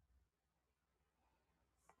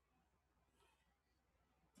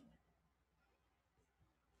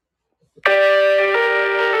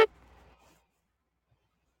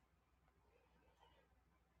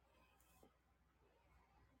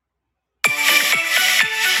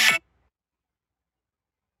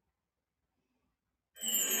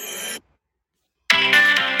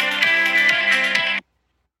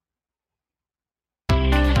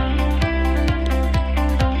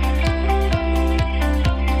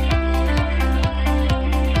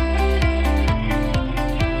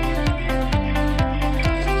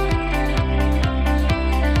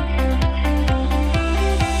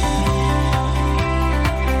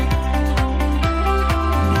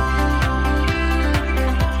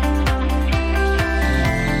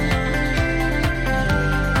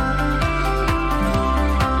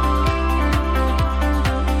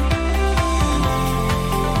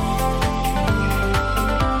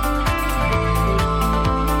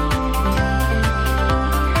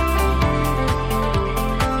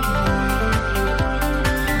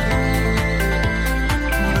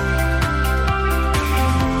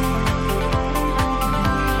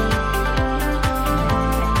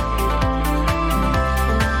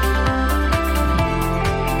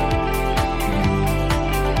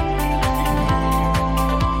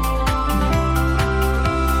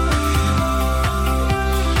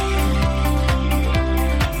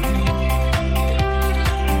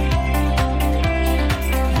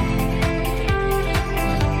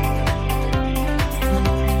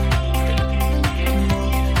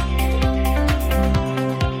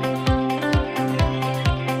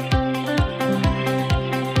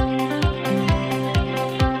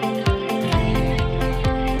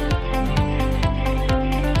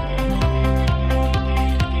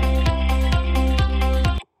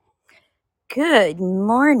Good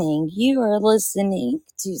morning. You are listening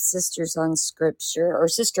to Sisters on Scripture or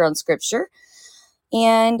Sister on Scripture,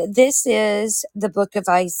 and this is the book of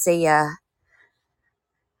Isaiah.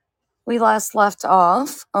 We last left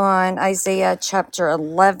off on Isaiah chapter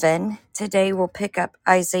 11. Today we'll pick up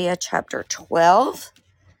Isaiah chapter 12.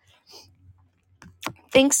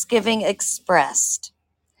 Thanksgiving expressed.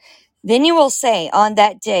 Then you will say on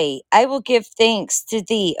that day, I will give thanks to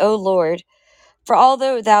thee, O Lord. For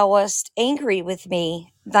although thou wast angry with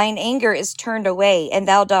me, thine anger is turned away, and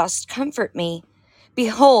thou dost comfort me.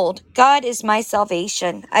 Behold, God is my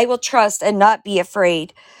salvation. I will trust and not be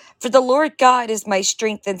afraid. For the Lord God is my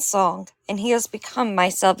strength and song, and he has become my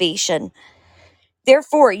salvation.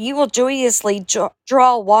 Therefore you will joyously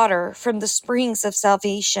draw water from the springs of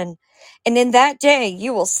salvation. And in that day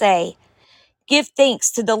you will say, Give thanks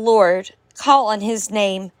to the Lord, call on his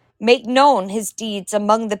name, make known his deeds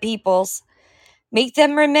among the peoples. Make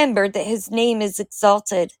them remember that his name is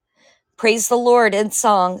exalted. Praise the Lord in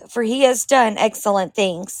song, for he has done excellent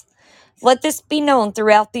things. Let this be known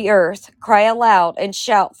throughout the earth. Cry aloud and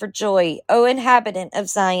shout for joy, O inhabitant of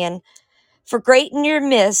Zion. For great in your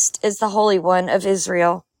midst is the Holy One of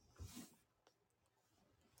Israel.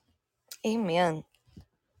 Amen.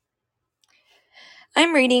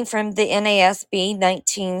 I'm reading from the NASB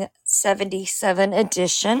 1977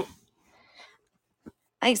 edition.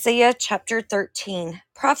 Isaiah chapter 13.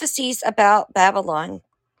 Prophecies about Babylon.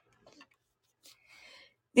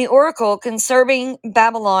 The oracle concerning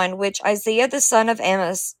Babylon, which Isaiah the son of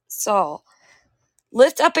Amos saw.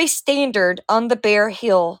 Lift up a standard on the bare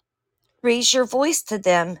hill. Raise your voice to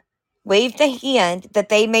them. Wave the hand that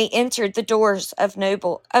they may enter the doors of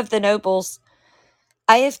the nobles.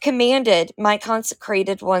 I have commanded my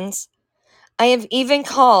consecrated ones. I have even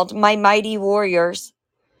called my mighty warriors,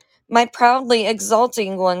 my proudly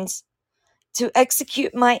exulting ones, to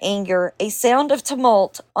execute my anger, a sound of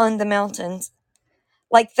tumult on the mountains,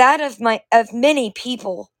 like that of many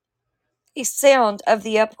people, a sound of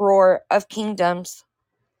the uproar of kingdoms,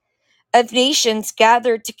 of nations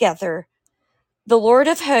gathered together. The Lord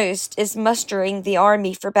of hosts is mustering the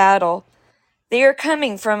army for battle. They are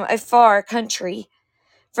coming from a far country,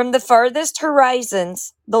 from the farthest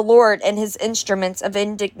horizons, the Lord and his instruments of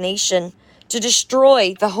indignation, to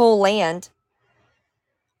destroy the whole land.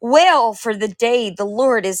 Wail, for the day the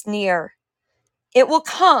Lord is near. It will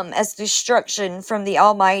come as destruction from the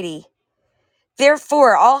Almighty.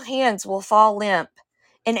 Therefore all hands will fall limp,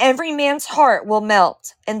 and every man's heart will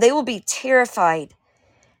melt, and they will be terrified.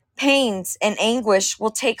 Pains and anguish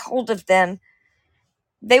will take hold of them.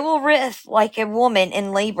 They will writhe like a woman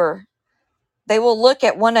in labor. They will look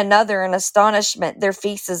at one another in astonishment, their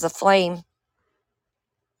faces aflame.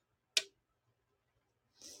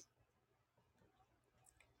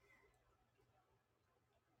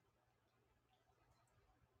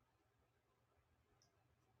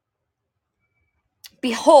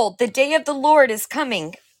 Behold, the day of the Lord is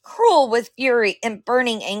coming, cruel with fury and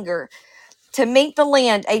burning anger, to make the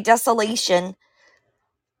land a desolation,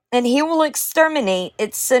 and he will exterminate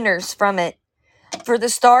its sinners from it. For the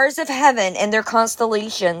stars of heaven and their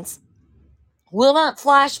constellations will not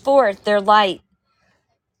flash forth their light.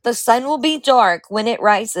 The sun will be dark when it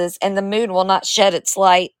rises, and the moon will not shed its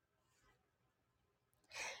light.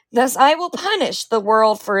 Thus I will punish the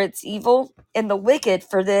world for its evil, and the wicked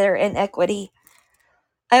for their iniquity.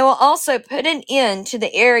 I will also put an end to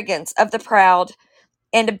the arrogance of the proud,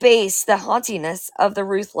 and abase the haughtiness of the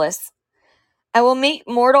ruthless. I will make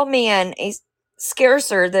mortal man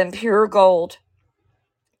scarcer than pure gold,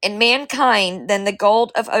 and mankind than the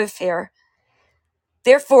gold of Ophir.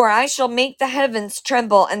 Therefore I shall make the heavens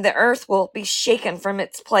tremble, and the earth will be shaken from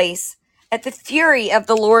its place, at the fury of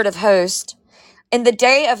the Lord of hosts, in the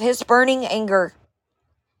day of his burning anger.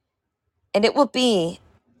 And it will be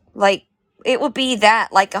like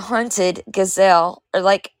a hunted gazelle, or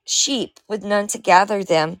like sheep with none to gather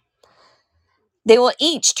them. They will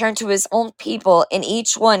each turn to his own people, and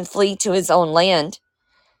each one flee to his own land.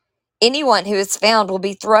 Anyone who is found will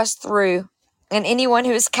be thrust through, and anyone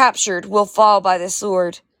who is captured will fall by the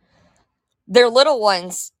sword. Their little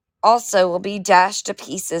ones also will be dashed to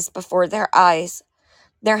pieces before their eyes.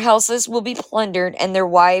 Their houses will be plundered, and their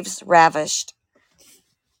wives ravished.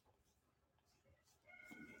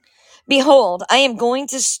 Behold, I am going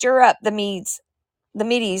to stir up the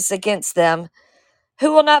Medes against them,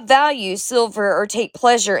 who will not value silver or take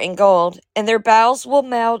pleasure in gold, and their bowels will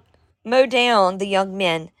mow down the young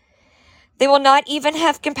men. They will not even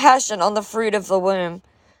have compassion on the fruit of the womb,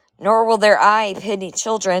 nor will their eye pity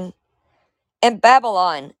children. And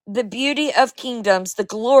Babylon, the beauty of kingdoms, the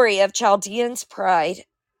glory of Chaldeans' pride,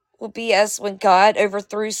 will be as when God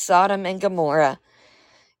overthrew Sodom and Gomorrah.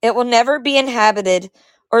 It will never be inhabited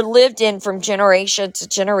or lived in from generation to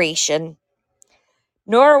generation.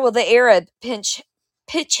 Nor will the Arab pitch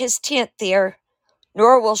his tent there,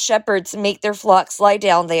 nor will shepherds make their flocks lie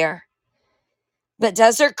down there. But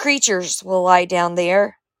desert creatures will lie down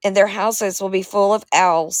there, and their houses will be full of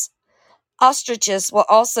owls. Ostriches will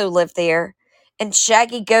also live there, and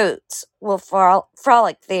shaggy goats will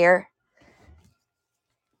frolic there.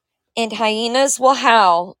 And hyenas will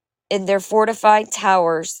howl in their fortified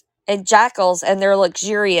towers, and jackals in their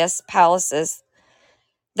luxurious palaces.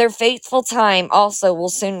 Their faithful time also will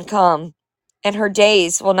soon come, and her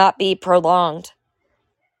days will not be prolonged.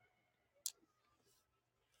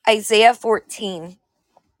 Isaiah 14,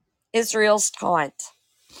 Israel's taunt.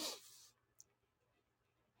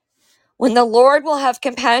 When the Lord will have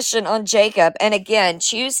compassion on Jacob and again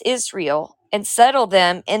choose Israel and settle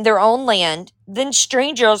them in their own land, then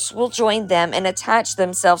strangers will join them and attach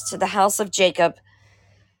themselves to the house of Jacob.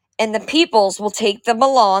 And the peoples will take them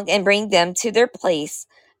along and bring them to their place,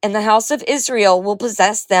 and the house of Israel will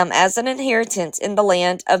possess them as an inheritance in the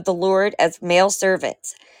land of the Lord as male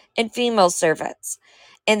servants and female servants.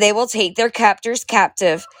 And they will take their captors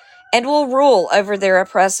captive and will rule over their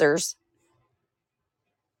oppressors.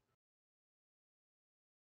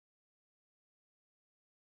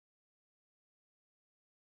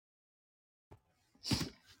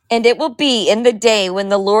 And it will be in the day when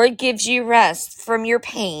the Lord gives you rest from your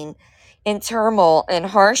pain and turmoil and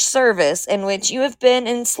harsh service in which you have been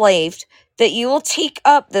enslaved, that you will take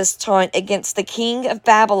up this taunt against the king of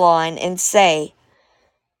Babylon and say,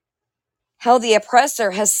 how the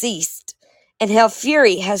oppressor has ceased, and how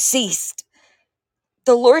fury has ceased.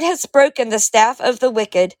 The Lord has broken the staff of the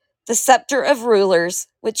wicked, the scepter of rulers,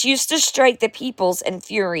 which used to strike the peoples in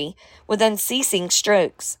fury with unceasing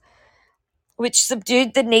strokes, which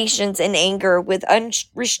subdued the nations in anger with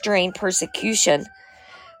unrestrained persecution.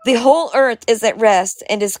 The whole earth is at rest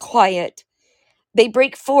and is quiet. They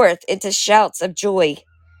break forth into shouts of joy.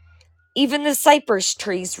 Even the cypress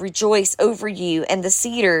trees rejoice over you, and the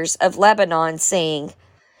cedars of Lebanon, saying,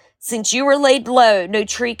 since you were laid low, no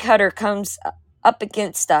tree cutter comes up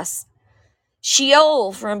against us.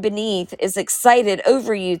 Sheol from beneath is excited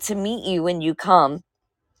over you to meet you when you come.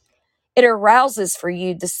 It arouses for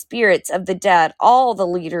you the spirits of the dead, all the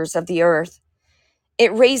leaders of the earth.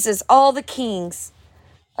 It raises all the kings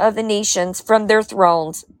of the nations from their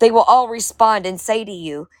thrones. They will all respond and say to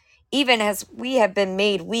you, even as we have been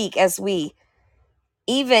made weak as we,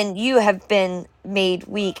 even you have been made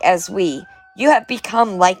weak as we. You have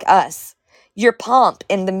become like us. Your pomp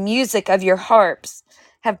and the music of your harps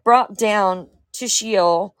have brought down to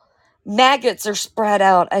Sheol. Maggots are spread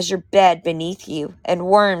out as your bed beneath you, and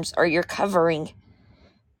worms are your covering.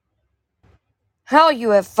 How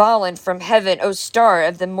you have fallen from heaven, O star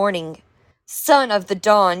of the morning, son of the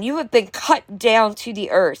dawn! You have been cut down to the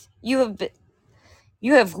earth. You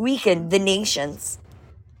have weakened the nations.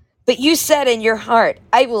 But you said in your heart,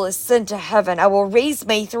 I will ascend to heaven. I will raise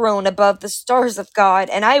my throne above the stars of God,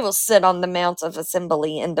 and I will sit on the mount of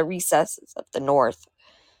assembly in the recesses of the north.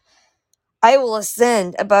 I will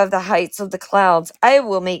ascend above the heights of the clouds. I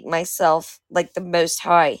will make myself like the Most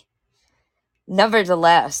High.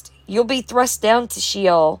 Nevertheless, you'll be thrust down to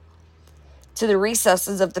Sheol, to the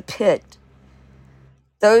recesses of the pit.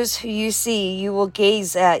 Those who you see, you will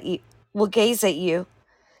gaze at you.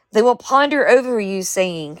 They will ponder over you,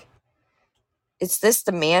 saying, is this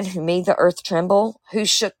the man who made the earth tremble, who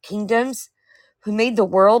shook kingdoms, who made the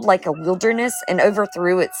world like a wilderness and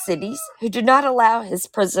overthrew its cities, who did not allow his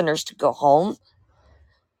prisoners to go home?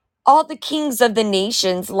 All the kings of the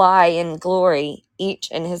nations lie in glory, each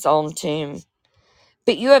in his own tomb.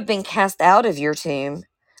 But you have been cast out of your tomb,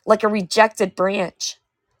 like a rejected branch,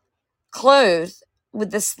 clothed with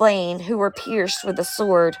the slain who were pierced with a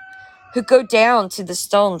sword, who go down to the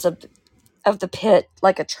stones of the pit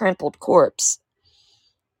like a trampled corpse.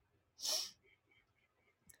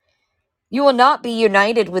 You will not be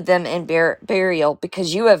united with them in burial,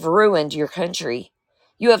 because you have ruined your country.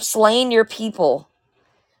 You have slain your people.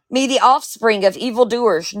 May the offspring of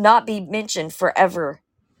evildoers not be mentioned forever.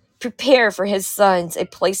 Prepare for his sons a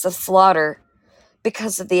place of slaughter,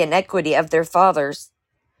 because of the iniquity of their fathers.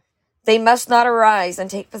 They must not arise and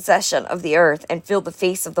take possession of the earth and fill the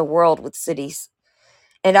face of the world with cities.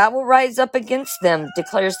 And I will rise up against them,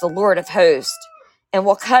 declares the Lord of hosts, and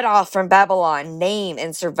will cut off from Babylon name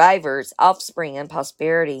and survivors, offspring and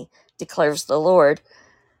posterity, declares the Lord.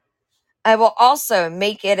 I will also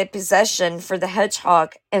make it a possession for the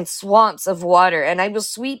hedgehog and swamps of water, and I will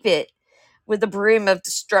sweep it with the broom of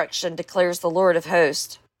destruction, declares the Lord of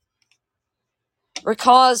hosts.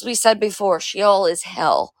 Recall, as we said before, Sheol is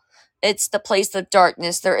hell. It's the place of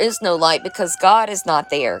darkness. There is no light because God is not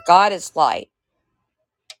there. God is light.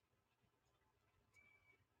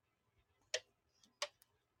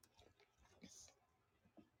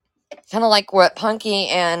 Kind of like what Punky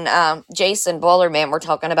and Jason Boilerman were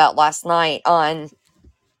talking about last night on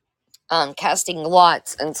casting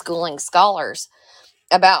lots and schooling scholars,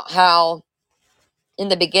 about how in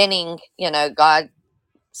the beginning, God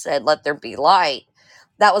said, let there be light.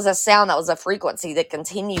 That was a sound, that was a frequency that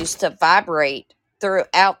continues to vibrate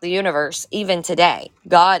throughout the universe, even today.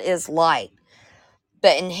 God is light.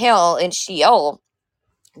 But in hell, in Sheol,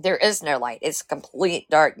 there is no light. It's complete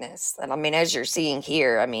darkness. And as you're seeing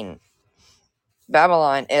here,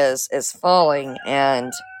 Babylon is falling,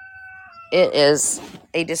 and it is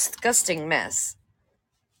a disgusting mess.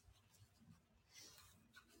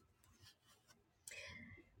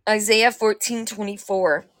 Isaiah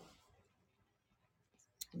 14:24.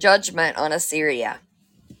 Judgment on Assyria.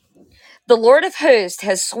 The Lord of hosts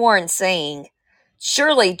has sworn, saying,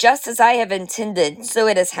 surely just as I have intended, so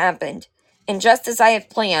it has happened, and just as I have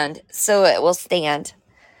planned, so it will stand.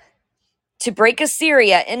 To break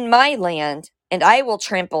Assyria in my land, and I will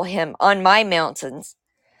trample him on my mountains.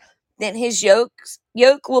 Then his yoke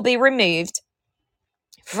will be removed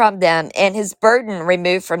from them, and his burden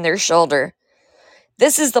removed from their shoulder.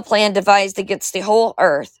 This is the plan devised against the whole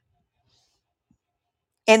earth.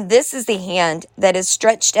 And this is the hand that is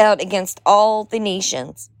stretched out against all the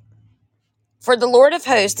nations. For the Lord of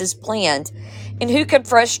hosts is planned, and who can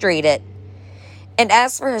frustrate it? And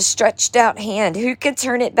as for his stretched out hand, who can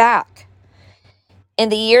turn it back? In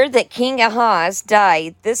the year that King Ahaz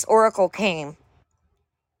died, this oracle came.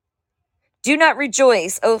 Do not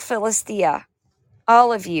rejoice, O Philistia,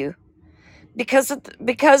 all of you, because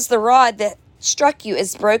the rod that struck you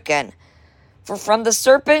is broken. For from the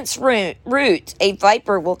serpent's root a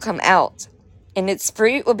viper will come out, and its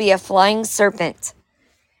fruit will be a flying serpent.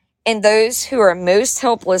 And those who are most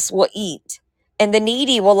helpless will eat, and the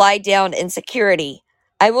needy will lie down in security.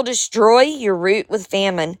 I will destroy your root with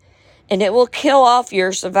famine, and it will kill off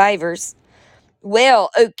your survivors.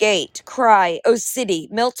 Wail, O gate, cry, O city,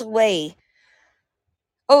 melt away,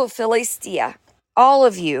 O Philistia, all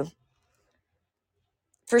of you.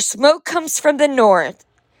 For smoke comes from the north,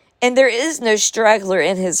 and there is no straggler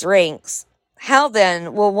in his ranks. How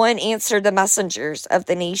then will one answer the messengers of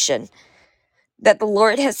the nation, that the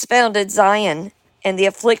Lord has founded Zion, and the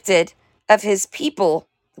afflicted of his people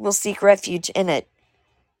will seek refuge in it?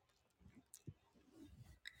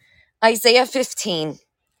 Isaiah 15.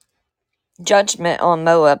 Judgment on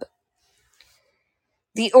Moab.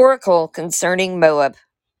 The oracle concerning Moab.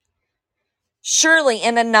 Surely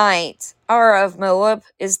in a night, Ar of Moab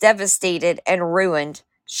is devastated and ruined.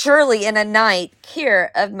 Surely in a night, Kir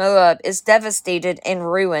of Moab is devastated and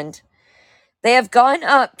ruined. They have gone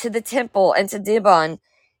up to the temple and to Dibon,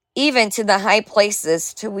 even to the high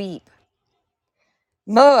places, to weep.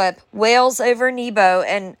 Moab wails over Nebo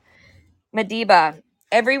and Medeba.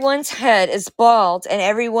 Everyone's head is bald, and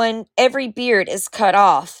every beard is cut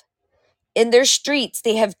off. In their streets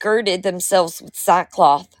they have girded themselves with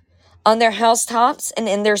sackcloth. On their housetops and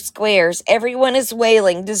in their squares, everyone is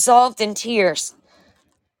wailing, dissolved in tears.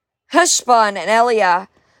 Heshbon and Eliah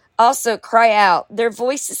also cry out. Their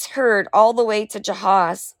voice is heard all the way to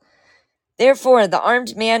Jahaz. Therefore the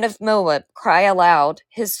armed man of Moab cry aloud.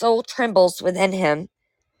 His soul trembles within him.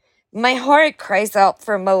 My heart cries out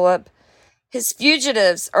for Moab. His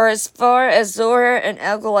fugitives are as far as Zor and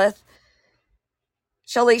Eglath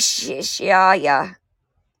Shalishiah.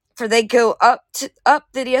 For they go up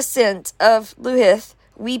the ascent of Luhith,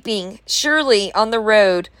 weeping, surely on the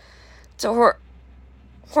road to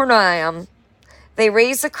Hornaim. They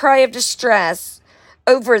raise a cry of distress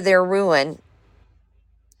over their ruin.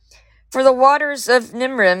 For the waters of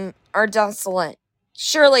Nimrim are desolate.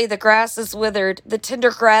 Surely the grass is withered, the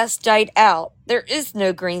tender grass died out. There is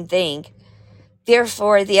no green thing.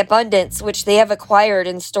 Therefore the abundance which they have acquired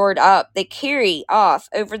and stored up, they carry off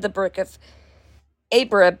over the brook of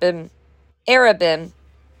Arabim.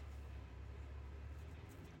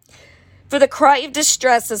 For the cry of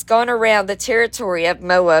distress has gone around the territory of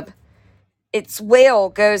Moab. Its wail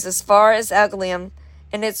goes as far as Aglim,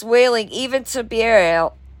 and its wailing even to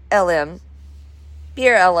Beer Elim.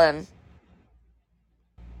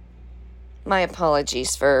 My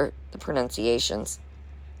apologies for the pronunciations.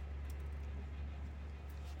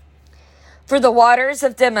 For the waters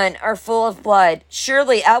of Dimon are full of blood.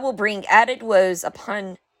 Surely I will bring added woes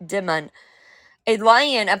upon Dimon, a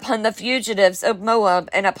lion upon the fugitives of Moab,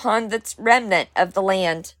 and upon the remnant of the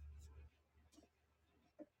land.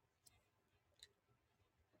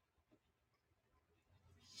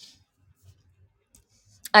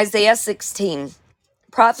 Isaiah 16,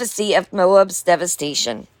 prophecy of Moab's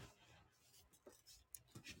devastation.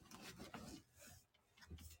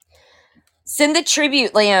 Send the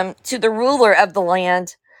tribute lamb to the ruler of the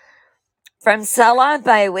land, from Selah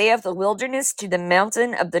by way of the wilderness to the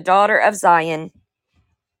mountain of the daughter of Zion.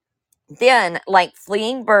 Then, like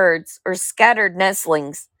fleeing birds or scattered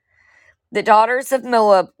nestlings, the daughters of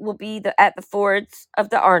Moab will be at the fords of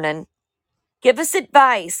the Arnon. Give us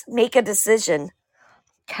advice, make a decision.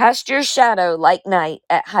 Cast your shadow like night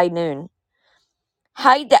at high noon.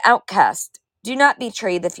 Hide the outcast. Do not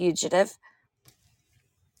betray the fugitive.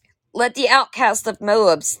 Let the outcast of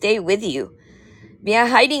Moab stay with you. Be a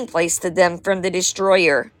hiding place to them from the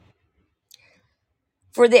destroyer.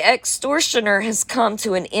 For the extortioner has come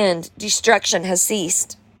to an end, destruction has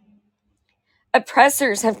ceased.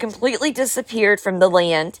 Oppressors have completely disappeared from the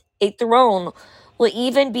land. A throne will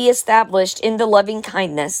even be established in the loving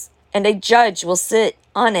kindness, and a judge will sit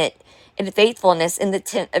on it in faithfulness in the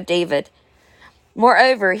tent of David.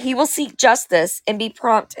 Moreover, he will seek justice and be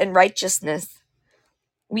prompt in righteousness.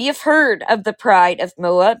 We have heard of the pride of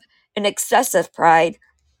Moab, an excessive pride,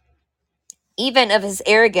 even of his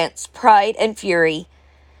arrogance, pride, and fury.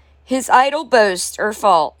 His idle boasts are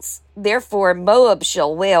false. Therefore Moab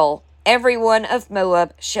shall wail. Every one of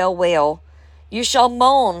Moab shall wail. You shall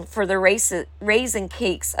moan for the raisin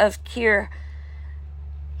cakes of Kir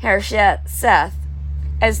Hareseth,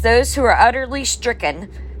 as those who are utterly stricken.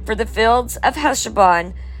 For the fields of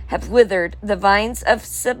Heshbon have withered, the vines of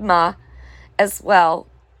Sibmah as well.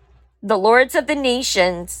 The lords of the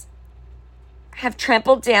nations have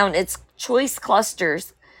trampled down its choice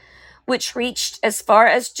clusters, which reached as far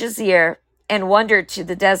as Jazer and wandered to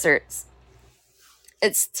the deserts.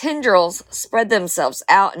 Its tendrils spread themselves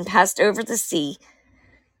out and passed over the sea.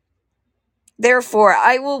 Therefore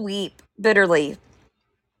I will weep bitterly.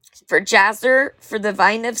 For Jazer, for the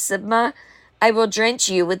vine of Sibmah, I will drench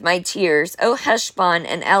you with my tears, O Heshbon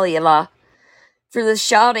and Elilah. For the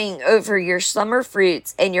shouting over your summer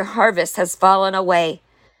fruits and your harvest has fallen away.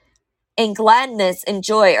 And gladness and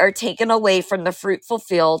joy are taken away from the fruitful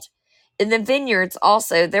field. In the vineyards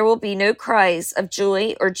also there will be no cries of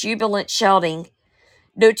joy or jubilant shouting.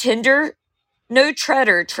 No treader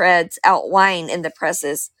treads out wine in the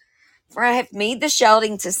presses, for I have made the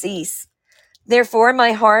shouting to cease. Therefore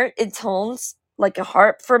my heart intones like a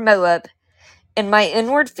harp for Moab, and my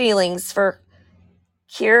inward feelings for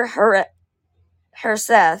Kir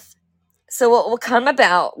Hareseth. So it will come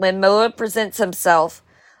about when Moab presents himself,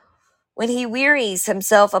 when he wearies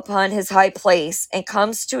himself upon his high place and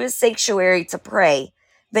comes to his sanctuary to pray,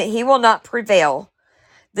 that he will not prevail.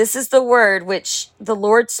 This is the word which the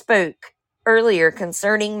Lord spoke earlier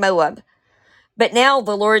concerning Moab. But now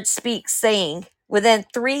the Lord speaks, saying, within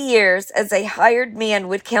 3 years, as a hired man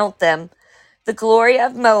would count them, the glory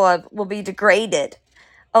of Moab will be degraded,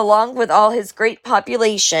 along with all his great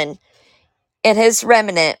population, and his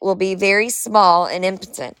remnant will be very small and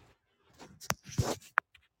impotent.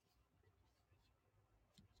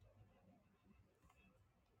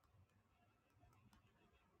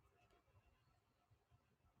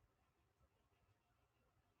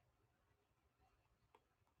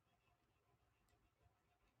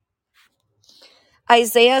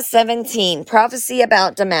 Isaiah 17, prophecy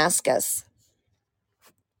about Damascus.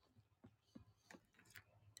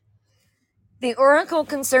 The oracle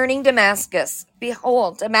concerning Damascus.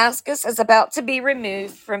 Behold, Damascus is about to be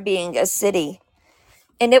removed from being a city,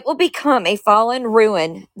 and it will become a fallen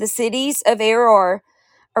ruin. The cities of Aror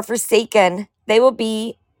are forsaken. They will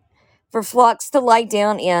be for flocks to lie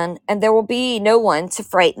down in, and there will be no one to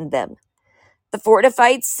frighten them. The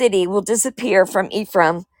fortified city will disappear from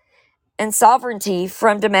Ephraim, and sovereignty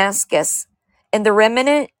from Damascus, and the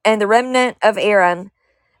remnant of Aram.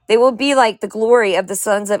 They will be like the glory of the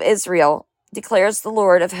sons of Israel, declares the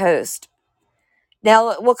Lord of hosts.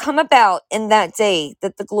 Now it will come about in that day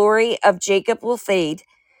that the glory of Jacob will fade,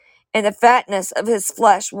 and the fatness of his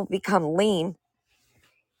flesh will become lean.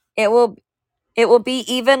 It will be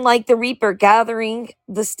even like the reaper gathering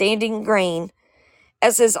the standing grain,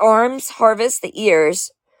 as his arms harvest the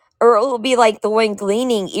ears, or it will be like the one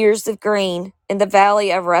gleaning ears of grain in the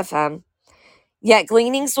valley of Rephaim. Yet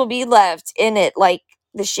gleanings will be left in it like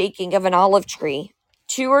the shaking of an olive tree,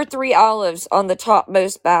 2 or 3 olives on the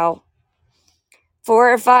topmost bough,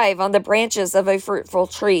 4 or 5 on the branches of a fruitful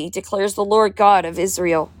tree, declares the Lord God of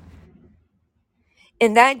Israel.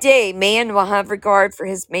 In that day man will have regard for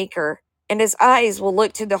his Maker, and his eyes will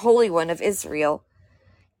look to the Holy One of Israel.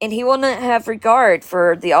 And he will not have regard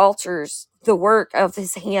for the altars, the work of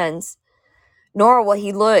his hands, nor will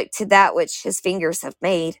he look to that which his fingers have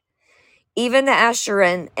made, even the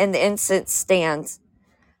Asherim and the incense stands.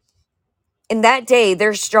 In that day,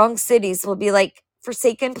 their strong cities will be like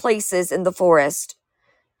forsaken places in the forest,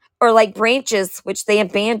 or like branches which they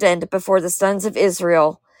abandoned before the sons of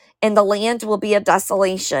Israel, and the land will be a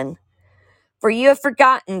desolation. For you have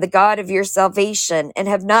forgotten the God of your salvation, and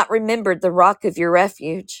have not remembered the rock of your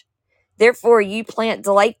refuge. Therefore you plant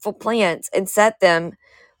delightful plants, and set them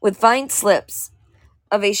with vine slips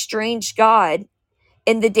of a strange God.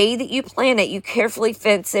 In the day that you plant it, you carefully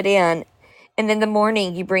fence it in, and in the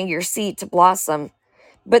morning you bring your seed to blossom.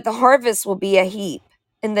 But the harvest will be a heap,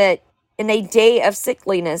 in a day of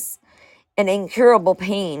sickliness and incurable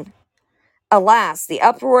pain. Alas, the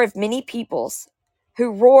uproar of many peoples,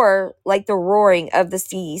 who roar like the roaring of the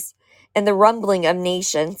seas, and the rumbling of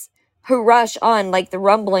nations, who rush on like the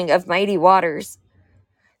rumbling of mighty waters.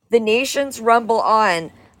 The nations rumble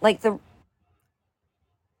on like the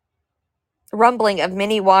rumbling of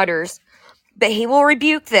many waters, but he will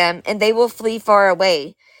rebuke them, and they will flee far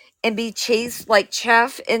away, and be chased like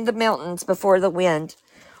chaff in the mountains before the wind,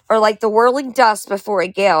 or like the whirling dust before a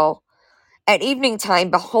gale. At evening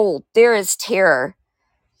time, behold, there is terror.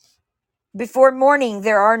 Before morning,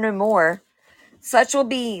 there are no more. Such will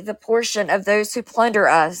be the portion of those who plunder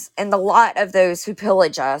us, and the lot of those who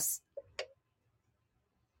pillage us.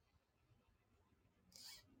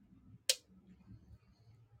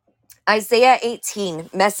 Isaiah 18,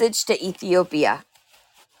 message to Ethiopia.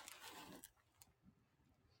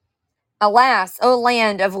 Alas, O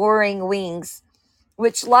land of whirring wings,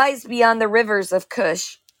 which lies beyond the rivers of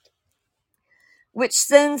Cush, which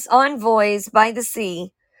sends envoys by the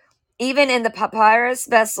sea, even in the papyrus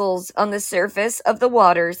vessels on the surface of the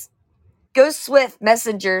waters. Go swift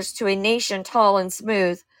messengers to a nation tall and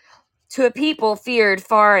smooth, to a people feared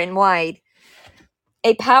far and wide,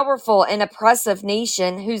 a powerful and oppressive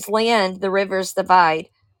nation whose land the rivers divide.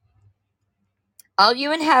 All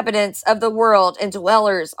you inhabitants of the world and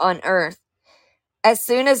dwellers on earth, as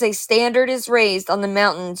soon as a standard is raised on the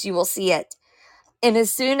mountains, you will see it. And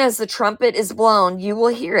as soon as the trumpet is blown, you will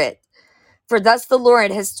hear it. For thus the Lord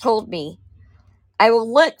has told me, I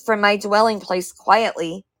will look from my dwelling place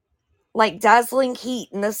quietly, like dazzling heat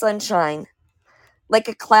in the sunshine, like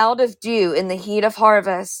a cloud of dew in the heat of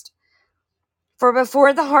harvest. For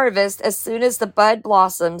before the harvest, as soon as the bud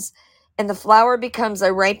blossoms and the flower becomes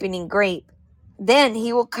a ripening grape, then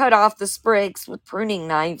he will cut off the sprigs with pruning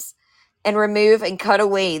knives, and remove and cut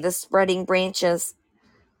away the spreading branches.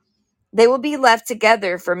 They will be left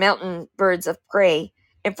together for mountain birds of prey,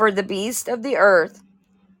 and for the beasts of the earth.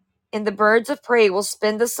 And the birds of prey will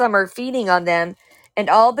spend the summer feeding on them, and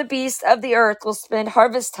all the beasts of the earth will spend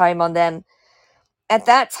harvest time on them. At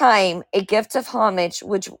that time, a gift of homage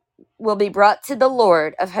which will be brought to the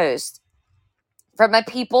Lord of hosts, from a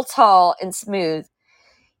people tall and smooth,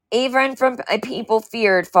 even from a people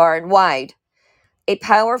feared far and wide, a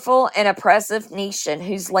powerful and oppressive nation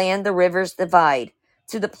whose land the rivers divide,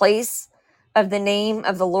 to the place of the name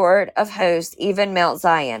of the Lord of hosts, even Mount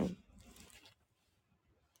Zion.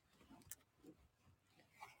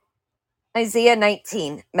 Isaiah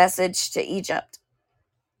 19, message to Egypt.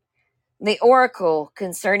 The oracle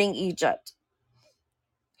concerning Egypt.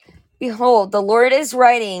 Behold, the Lord is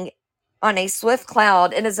riding on a swift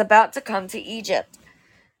cloud and is about to come to Egypt.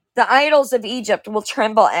 The idols of Egypt will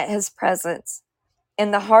tremble at his presence,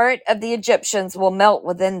 and the heart of the Egyptians will melt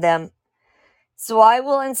within them. So I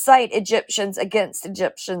will incite Egyptians against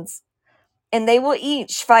Egyptians, and they will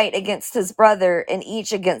each fight against his brother and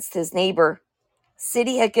each against his neighbor,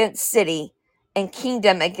 city against city, and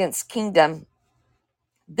kingdom against kingdom.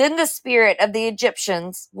 Then the spirit of the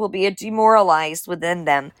Egyptians will be demoralized within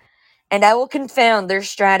them, and I will confound their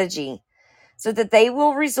strategy, so that they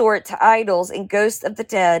will resort to idols and ghosts of the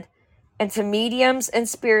dead, and to mediums and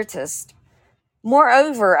spiritists.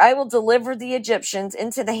 Moreover, I will deliver the Egyptians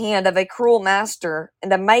into the hand of a cruel master,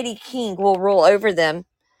 and a mighty king will rule over them,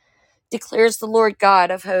 declares the Lord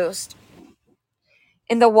God of hosts.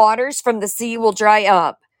 And the waters from the sea will dry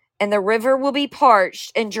up, and the river will be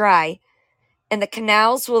parched and dry, and the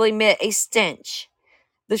canals will emit a stench.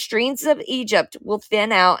 The streams of Egypt will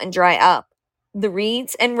thin out and dry up. The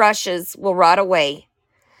reeds and rushes will rot away.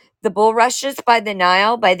 The bulrushes by the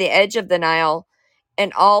Nile, by the edge of the Nile,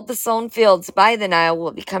 and all the sown fields by the Nile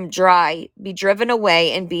will become dry, be driven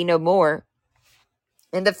away, and be no more.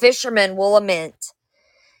 And the fishermen will lament,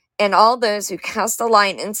 and all those who cast a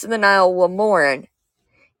line into the Nile will mourn,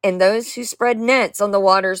 and those who spread nets on the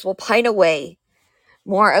waters will pine away.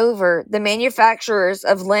 Moreover, the manufacturers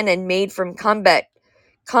of linen made from combed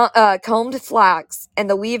flax, and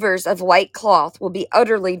the weavers of white cloth will be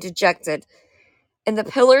utterly dejected, and the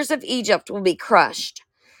pillars of Egypt will be crushed.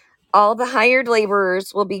 All the hired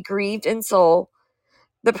laborers will be grieved in soul.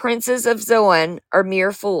 The princes of Zoan are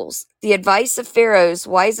mere fools. The advice of Pharaoh's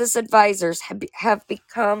wisest advisors have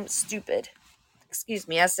become stupid. Excuse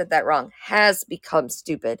me, I said that wrong. Has become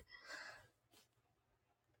stupid.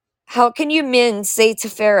 How can you men say to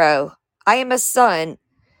Pharaoh, I am a son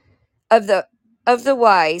of the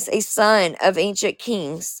wise, a son of ancient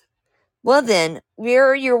kings? Well then, where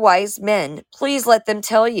are your wise men? Please let them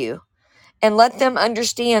tell you, and let them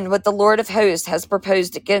understand what the Lord of hosts has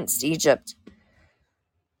proposed against Egypt.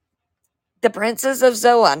 The princes of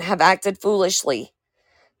Zoan have acted foolishly.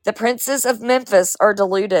 The princes of Memphis are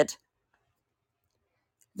deluded.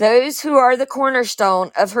 Those who are the cornerstone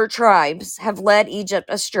of her tribes have led Egypt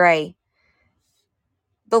astray.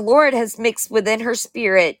 The Lord has mixed within her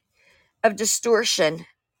spirit of distortion.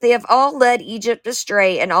 They have all led Egypt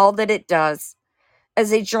astray in all that it does,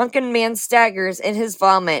 as a drunken man staggers in his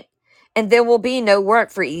vomit, and there will be no work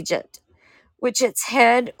for Egypt, which its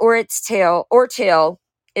head or its tail,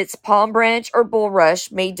 its palm branch or bulrush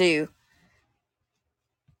may do.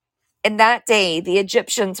 In that day, the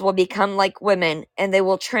Egyptians will become like women, and they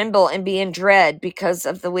will tremble and be in dread because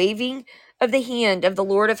of the waving of the hand of the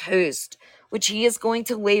Lord of hosts, which he is going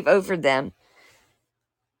to wave over them.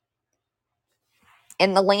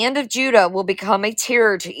 And the land of Judah will become a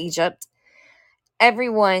terror to Egypt.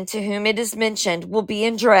 Everyone to whom it is mentioned will be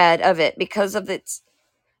in dread of it because of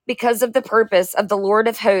the purpose of the Lord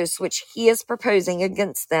of hosts which he is proposing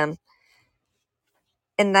against them.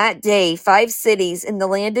 In that day, 5 cities in the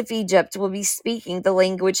land of Egypt will be speaking the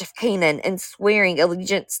language of Canaan and swearing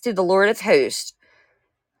allegiance to the Lord of hosts.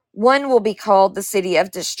 One will be called the city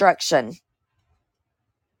of destruction.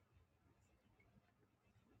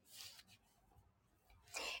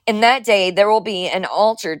 In that day, there will be an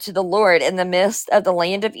altar to the Lord in the midst of the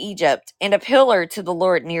land of Egypt, and a pillar to the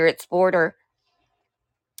Lord near its border.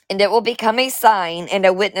 And it will become a sign and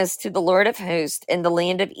a witness to the Lord of hosts in the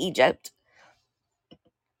land of Egypt.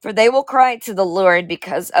 For they will cry to the Lord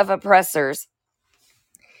because of oppressors,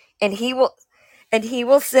 and he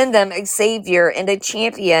will send them a savior and a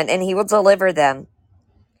champion, and he will deliver them.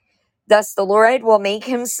 Thus the Lord will make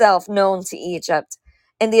himself known to Egypt,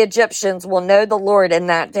 and the Egyptians will know the Lord in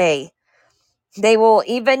that day. They will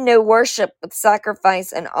even know worship with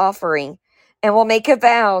sacrifice and offering, and will make a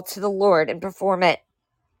vow to the Lord and perform it.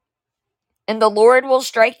 And the Lord will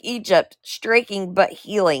strike Egypt, striking but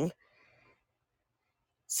healing.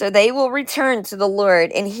 So they will return to the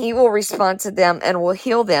Lord, and he will respond to them and will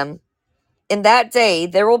heal them. In that day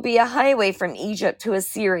there will be a highway from Egypt to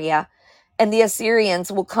Assyria, and the Assyrians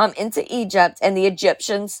will come into Egypt, and the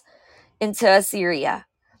Egyptians into Assyria,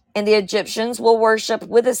 and the Egyptians will worship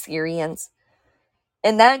with Assyrians.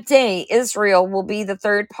 In that day Israel will be the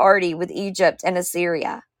third party with Egypt and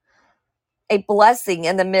Assyria, a blessing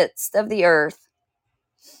in the midst of the earth,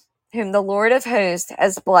 whom the Lord of hosts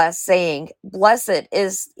has blessed, saying, Blessed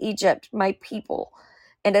is Egypt, my people,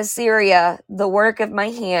 and Assyria, the work of my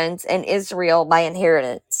hands, and Israel, my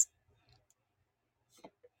inheritance.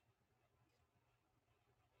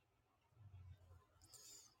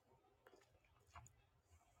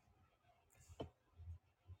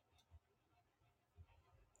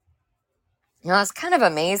 It's kind of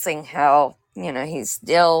amazing how, he's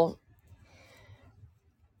still,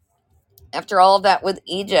 after all of that with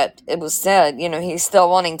Egypt, it was said, he's still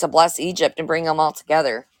wanting to bless Egypt and bring them all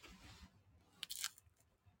together.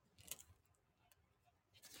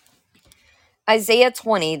 Isaiah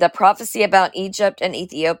 20, the prophecy about Egypt and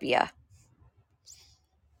Ethiopia.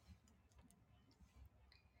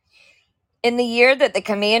 In the year that the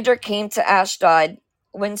commander came to Ashdod,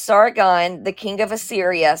 when Sargon, the king of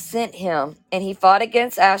Assyria, sent him, and he fought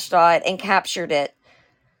against Ashdod and captured it.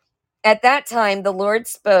 At that time the Lord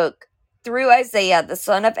spoke through Isaiah the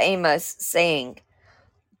son of Amos, saying,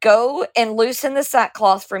 Go and loosen the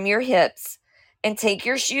sackcloth from your hips, and take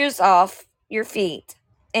your shoes off your feet.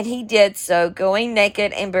 And he did so, going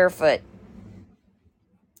naked and barefoot.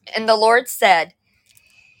 And the Lord said,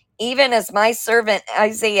 Even as my servant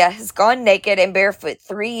Isaiah has gone naked and barefoot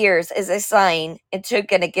 3 years as a sign and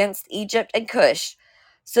token against Egypt and Cush,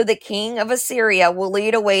 so the king of Assyria will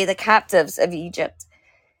lead away the captives of Egypt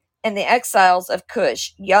and the exiles of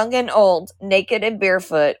Cush, young and old, naked and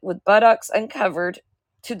barefoot, with buttocks uncovered,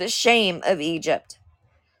 to the shame of Egypt.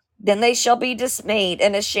 Then they shall be dismayed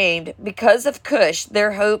and ashamed because of Cush,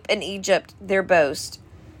 their hope, and Egypt, their boast.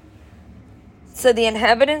 So the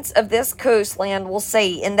inhabitants of this coastland will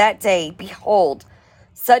say in that day, Behold,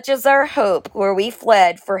 such is our hope, where we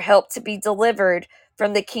fled for help to be delivered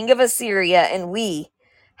from the king of Assyria, and we,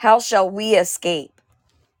 how shall we escape?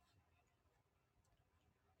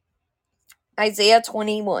 Isaiah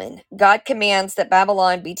 21. God commands that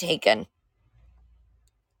Babylon be taken.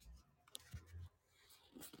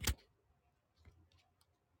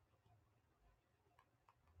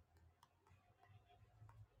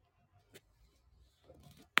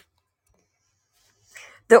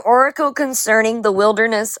 The oracle concerning the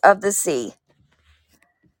wilderness of the sea.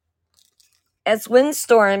 As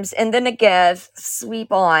windstorms in the Negev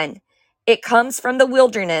sweep on, it comes from the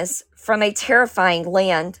wilderness, from a terrifying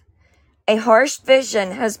land. A harsh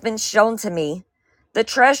vision has been shown to me. The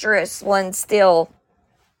treacherous one still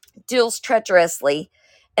deals treacherously,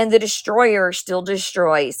 and the destroyer still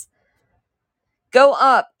destroys. Go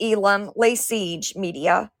up, Elam, lay siege,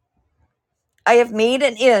 Media. I have made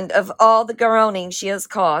an end of all the groaning she has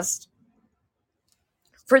caused.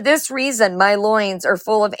 For this reason, my loins are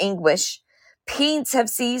full of anguish. Pains have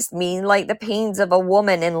seized me like the pains of a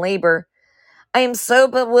woman in labor. I am so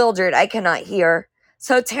bewildered I cannot hear,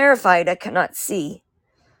 so terrified I cannot see.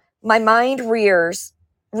 My mind reels,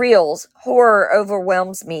 horror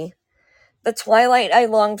overwhelms me. The twilight I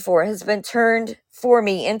longed for has been turned for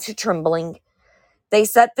me into trembling. They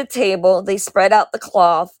set the table, they spread out the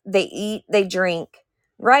cloth, they eat, they drink.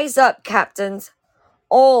 Rise up, captains,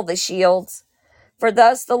 all the shields. For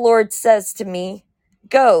thus the Lord says to me,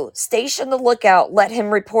 Go, station the lookout, let him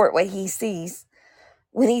report what he sees.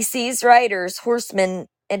 When he sees riders, horsemen,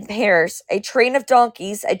 in pairs, a train of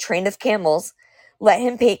donkeys, a train of camels, let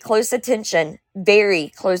him pay close attention, very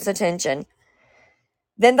close attention.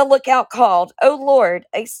 Then the lookout called, O Lord,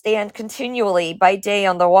 I stand continually by day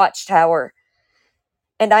on the watchtower,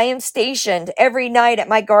 and I am stationed every night at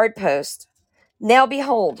my guard post. Now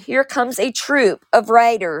behold, here comes a troop of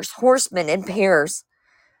riders, horsemen in pairs.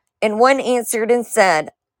 And one answered and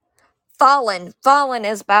said, Fallen, fallen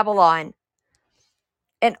is Babylon,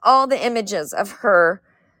 and all the images of her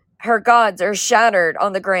gods are shattered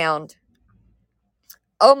on the ground.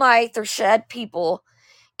 O my threshed people,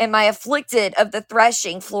 and my afflicted of the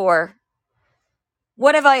threshing floor,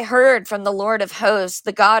 what have I heard from the Lord of hosts,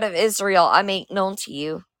 the God of Israel, I make known to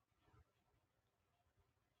you?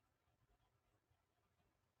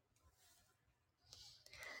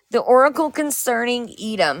 The oracle concerning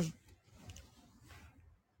Edom.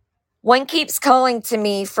 One keeps calling to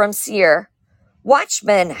me from Seir,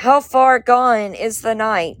 Watchman, how far gone is the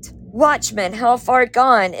night? Watchman, how far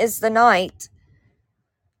gone is the night?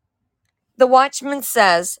 The watchman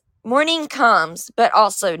says, Morning comes, but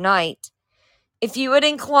also night. If you would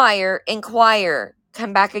inquire, inquire,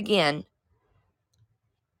 come back again.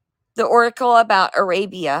 The oracle about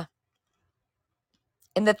Arabia.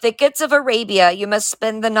 In the thickets of Arabia you must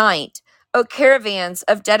spend the night, O caravans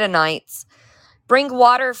of Dedanites. Bring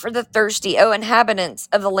water for the thirsty, O inhabitants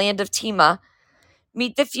of the land of Tema.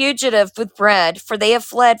 Meet the fugitive with bread, for they have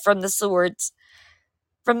fled from the swords,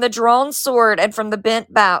 from the drawn sword and from the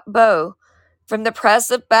bent bow, from the press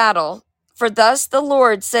of battle. For thus the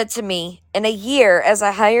Lord said to me, in a year as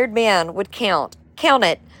a hired man would count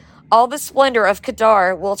it, all the splendor of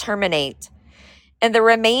Kedar will terminate, and the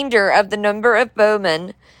remainder of the number of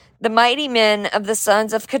bowmen, the mighty men of the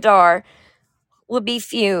sons of Kedar, will be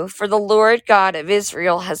few, for the Lord God of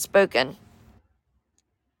Israel has spoken.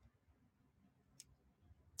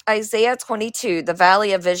 Isaiah 22, the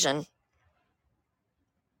Valley of Vision.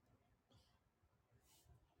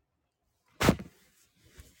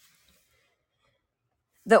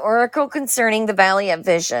 The oracle concerning the Valley of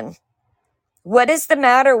Vision. What is the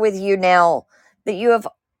matter with you now that you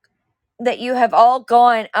have all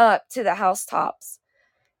gone up to the housetops?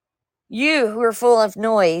 You who are full of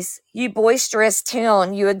noise, you boisterous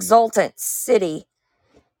town, you exultant city.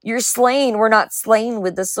 Your slain were not slain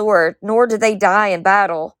with the sword, nor did they die in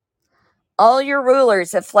battle. All your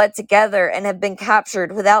rulers have fled together and have been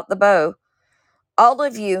captured without the bow. All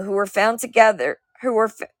of you who were found together,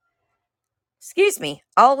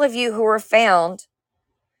 all of you who were found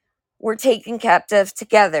were taken captive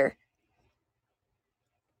together.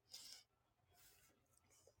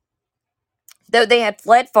 Though they had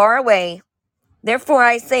fled far away, therefore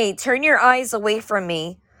I say, turn your eyes away from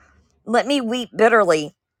me. Let me weep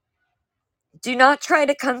bitterly. Do not try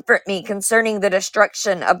to comfort me concerning the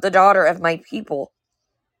destruction of the daughter of my people.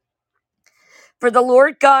 For the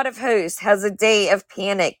Lord God of hosts has a day of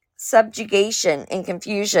panic, subjugation, and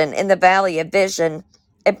confusion in the valley of Vision,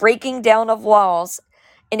 a breaking down of walls,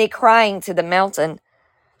 and a crying to the mountain.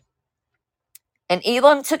 And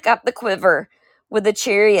Elam took up the quiver with the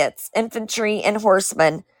chariots, infantry, and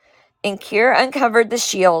horsemen, and Kir uncovered the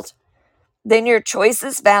shield. Then your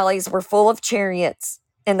choicest valleys were full of chariots,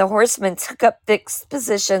 and the horsemen took up fixed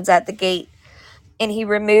positions at the gate, and he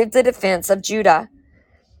removed the defense of Judah.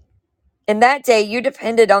 In that day you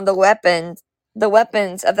depended on the weapons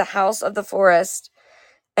of the house of the forest,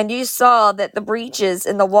 and you saw that the breaches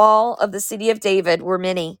in the wall of the city of David were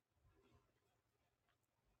many.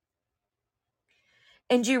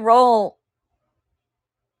 And you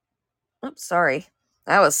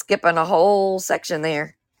I was skipping a whole section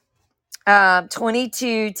there.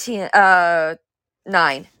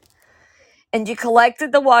 9. And you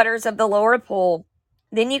collected the waters of the lower pool.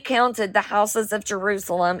 Then you counted the houses of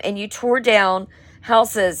Jerusalem, and you tore down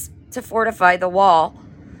houses to fortify the wall.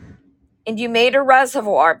 And you made a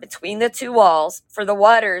reservoir between the two walls for the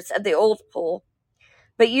waters of the old pool.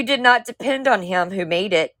 But you did not depend on him who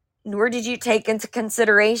made it, nor did you take into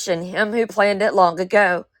consideration him who planned it long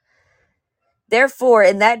ago. Therefore,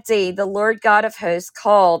 in that day, the Lord God of hosts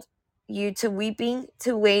called you to weeping,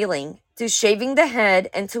 to wailing, to shaving the head,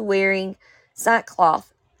 and to wearing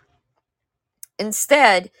sackcloth.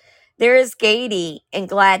 Instead, there is gaiety and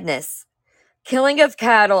gladness, killing of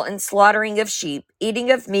cattle and slaughtering of sheep,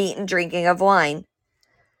 eating of meat and drinking of wine.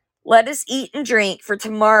 Let us eat and drink, for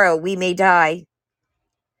tomorrow we may die.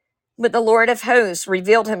 But the Lord of hosts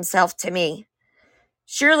revealed himself to me.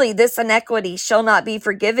 Surely this iniquity shall not be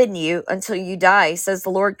forgiven you until you die, says the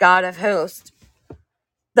Lord God of hosts.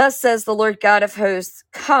 Thus says the Lord God of hosts,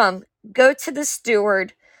 come, go to the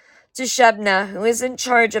steward, to Shebna, who is in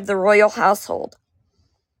charge of the royal household.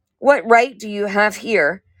 What right do you have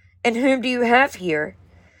here, and whom do you have here,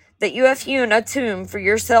 that you have hewn a tomb for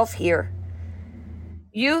yourself here?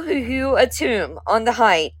 You who hew a tomb on the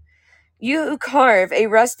height, you who carve a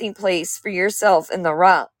resting place for yourself in the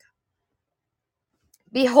rock.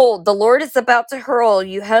 Behold, the Lord is about to hurl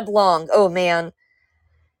you headlong, O man,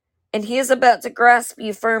 and he is about to grasp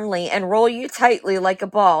you firmly and roll you tightly like a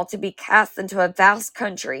ball to be cast into a vast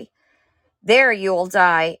country. There you will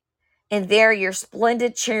die, and there your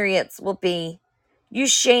splendid chariots will be, you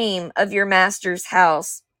shame of your master's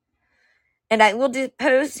house. And I will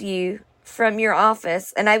depose you from your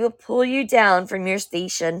office, and I will pull you down from your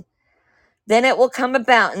station. Then it will come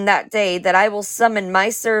about in that day that I will summon my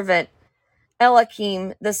servant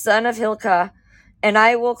Eliakim, the son of Hilkiah, and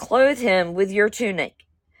I will clothe him with your tunic,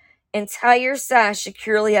 and tie your sash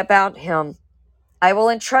securely about him. I will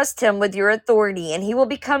entrust him with your authority, and he will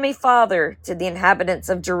become a father to the inhabitants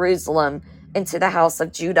of Jerusalem and to the house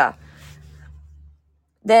of Judah.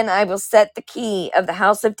 Then I will set the key of the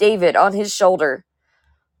house of David on his shoulder.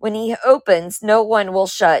 When he opens, no one will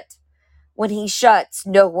shut. When he shuts,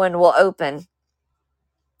 no one will open.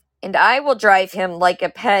 And I will drive him like a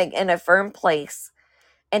peg in a firm place,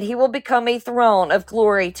 and he will become a throne of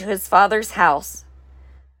glory to his father's house.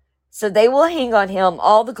 So they will hang on him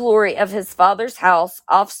all the glory of his father's house,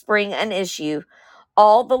 offspring and issue,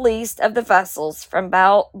 all the least of the vessels, from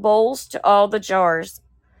bowls to all the jars.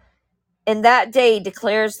 In that day,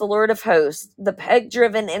 declares the Lord of hosts, the peg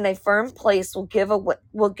driven in a firm place will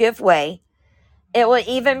give way. It will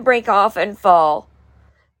even break off and fall.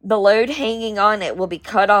 The load hanging on it will be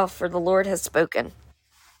cut off, for the Lord has spoken.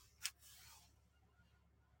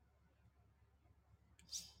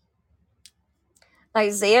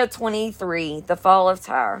 Isaiah 23, the fall of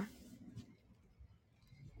Tyre.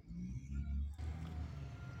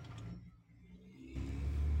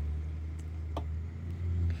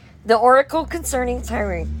 The oracle concerning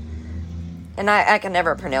Tyre. And I can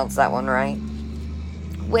never pronounce that one right.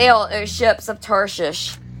 Wail, O ships of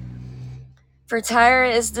Tarshish, for Tyre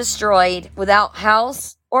is destroyed without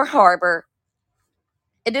house or harbor.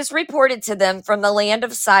 It is reported to them from the land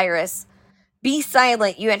of Cyrus, be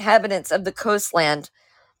silent, you inhabitants of the coastland,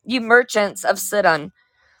 you merchants of Sidon.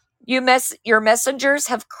 Your messengers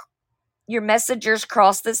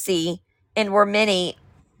crossed the sea and were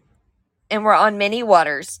on many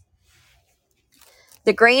waters.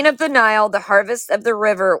 The grain of the Nile, the harvest of the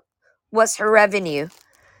river, was her revenue,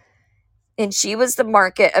 and she was the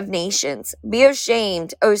market of nations. Be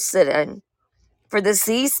ashamed, O Sidon, for the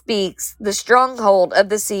sea speaks, the stronghold of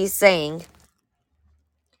the sea, saying,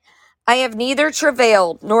 I have neither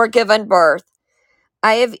travailed nor given birth.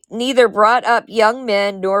 I have neither brought up young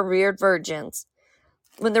men nor reared virgins.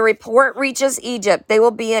 When the report reaches Egypt, they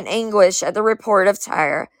will be in anguish at the report of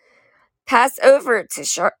Tyre. Pass over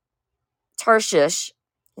to Tarshish.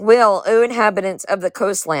 Will, O inhabitants of the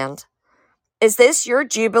coastland. Is this your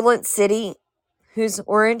jubilant city, whose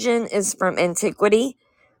origin is from antiquity,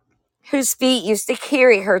 whose feet used to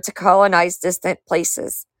carry her to colonize distant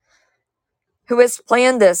places? Who has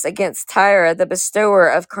planned this against Tyre, the bestower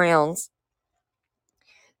of crowns?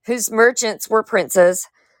 Whose merchants were princes,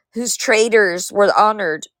 whose traders were the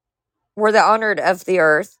honored of the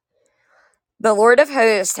earth. The Lord of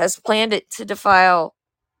hosts has planned it to defile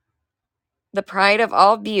the pride of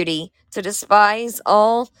all beauty, to despise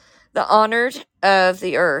all the honored of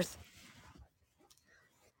the earth.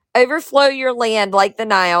 Overflow your land like the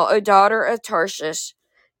Nile, O daughter of Tarshish.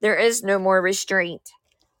 There is no more restraint.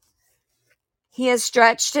 He has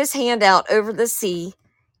stretched his hand out over the sea.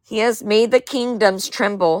 He has made the kingdoms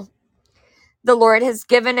tremble. The Lord has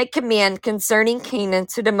given a command concerning Canaan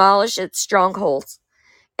to demolish its strongholds.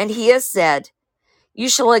 And he has said, You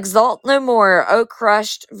shall exult no more, O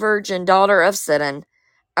crushed virgin daughter of Sidon.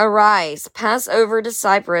 Arise, pass over to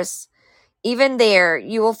Cyprus. Even there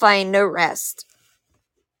you will find no rest.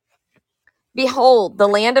 Behold, the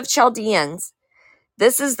land of Chaldeans.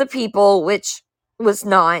 This is the people which was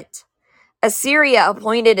not. Assyria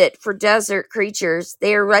appointed it for desert creatures.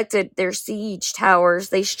 They erected their siege towers.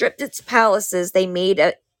 They stripped its palaces. They made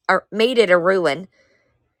it a ruin.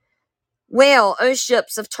 Wail, O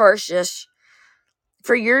ships of Tarshish,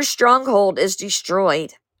 for your stronghold is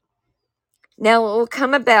destroyed. Now it will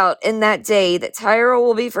come about in that day that Tyre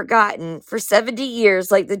will be forgotten for 70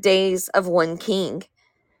 years, like the days of one king.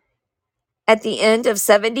 At the end of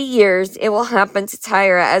 70 years, it will happen to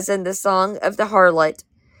Tyre as in the song of the harlot.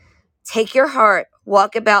 Take your harp,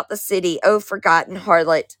 walk about the city, O forgotten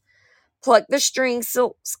harlot. Pluck the strings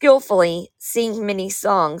skillfully, sing many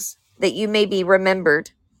songs, that you may be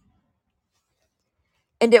remembered.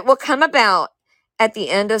 And it will come about at the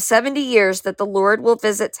end of 70 years that the Lord will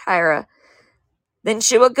visit Tyre. Then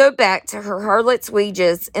she will go back to her harlot's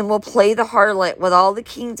wages and will play the harlot with all the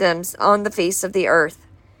kingdoms on the face of the earth.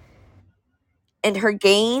 And her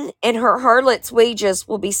gain and her harlot's wages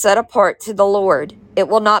will be set apart to the Lord. It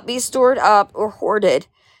will not be stored up or hoarded,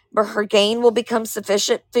 but her gain will become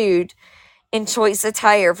sufficient food and choice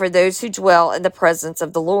attire for those who dwell in the presence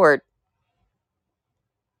of the Lord.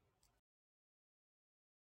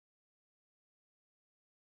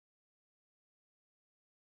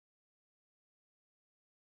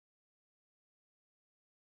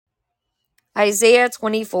 Isaiah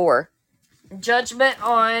 24. Judgment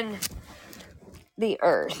on the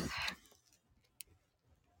earth.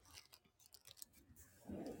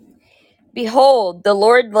 Behold, the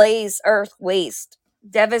Lord lays earth waste,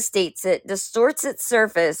 devastates it, distorts its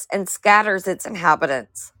surface, and scatters its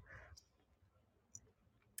inhabitants.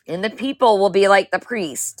 And the people will be like the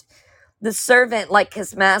priest, the servant like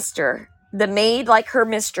his master, the maid like her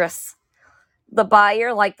mistress, the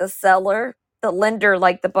buyer like the seller, the lender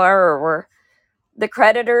like the borrower, the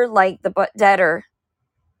creditor like the debtor.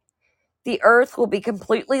 The earth will be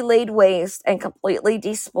completely laid waste and completely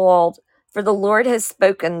despoiled, for the Lord has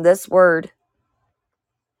spoken this word.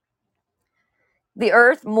 The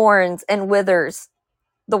earth mourns and withers,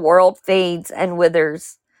 the world fades and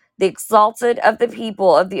withers. The exalted of the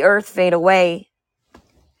people of the earth fade away.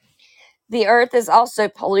 The earth is also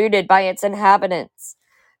polluted by its inhabitants,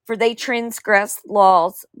 for they transgressed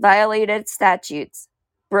laws, violated statutes,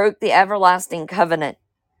 broke the everlasting covenant.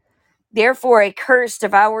 Therefore a curse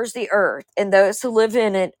devours the earth, and those who live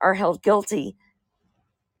in it are held guilty.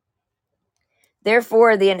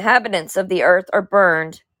 Therefore the inhabitants of the earth are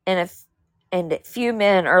burned, and few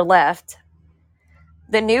men are left.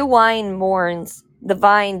 The new wine mourns, the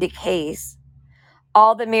vine decays.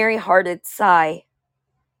 All the merry-hearted sigh.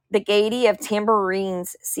 The gaiety of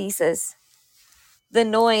tambourines ceases. The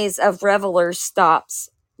noise of revelers stops.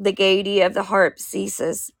 The gaiety of the harp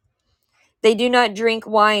ceases. They do not drink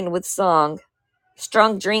wine with song.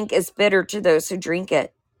 Strong drink is bitter to those who drink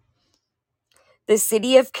it. The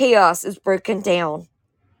city of chaos is broken down.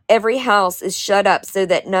 Every house is shut up so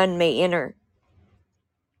that none may enter.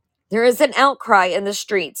 There is an outcry in the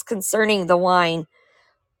streets concerning the wine.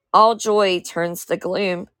 All joy turns to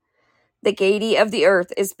gloom. The gaiety of the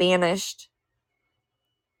earth is banished.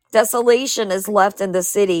 Desolation is left in the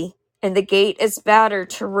city, and the gate is battered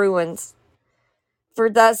to ruins. For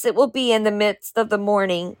thus it will be in the midst of the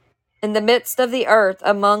morning, in the midst of the earth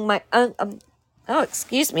among my...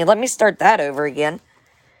 let me start that over again.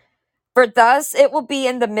 For thus it will be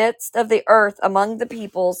in the midst of the earth among the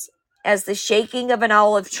peoples, as the shaking of an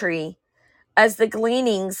olive tree, as the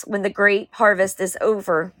gleanings when the grape harvest is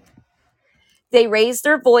over. They raise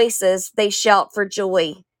their voices, they shout for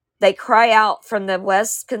joy. They cry out from the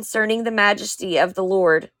west concerning the majesty of the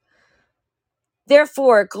Lord.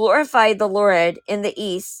 Therefore glorify the Lord in the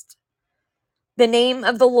east, the name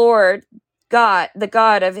of the Lord God, the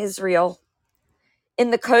God of Israel. In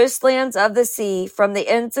the coastlands of the sea, from the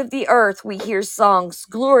ends of the earth, we hear songs,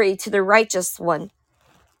 glory to the righteous one.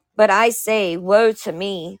 But I say, woe to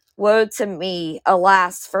me,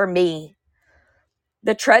 alas for me.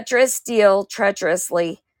 The treacherous deal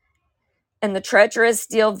treacherously, and the treacherous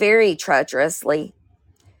deal very treacherously.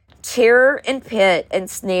 Terror and pit and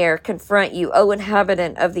snare confront you, O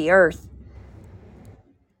inhabitant of the earth.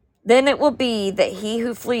 Then it will be that he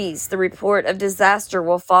who flees the report of disaster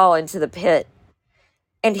will fall into the pit,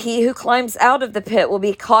 and he who climbs out of the pit will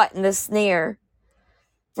be caught in the snare.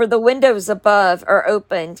 For the windows above are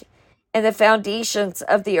opened, and the foundations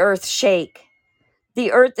of the earth shake.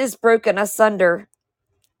 The earth is broken asunder.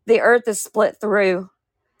 The earth is split through.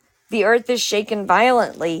 The earth is shaken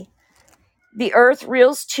violently. The earth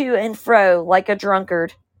reels to and fro like a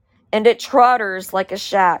drunkard, and it trotters like a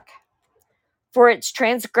shack. For its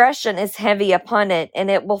transgression is heavy upon it, and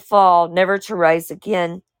it will fall, never to rise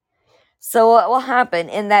again. So what will happen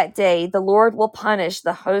in that day? The Lord will punish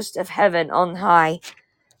the host of heaven on high,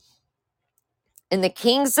 and the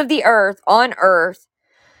kings of the earth on earth,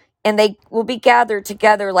 and they will be gathered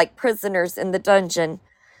together like prisoners in the dungeon,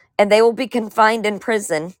 and they will be confined in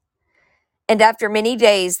prison. And after many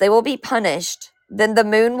days they will be punished. Then the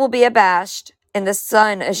moon will be abashed, and the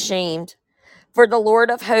sun ashamed. For the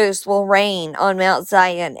Lord of hosts will reign on Mount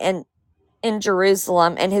Zion and in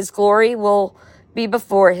Jerusalem, and his glory will be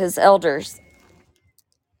before his elders.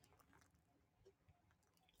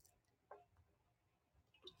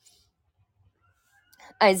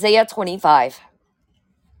 Isaiah 25.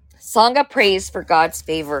 Song of praise for God's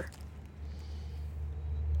favor.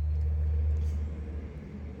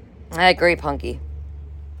 I agree, Punky.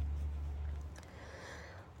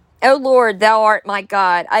 O Lord, thou art my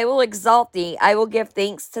God. I will exalt thee. I will give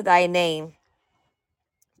thanks to thy name.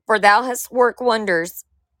 For thou hast worked wonders,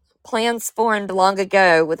 plans formed long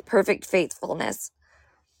ago with perfect faithfulness.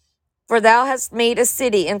 For thou hast made a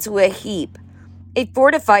city into a heap, a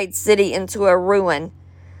fortified city into a ruin.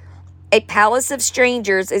 A palace of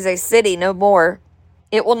strangers is a city no more.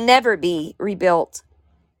 It will never be rebuilt.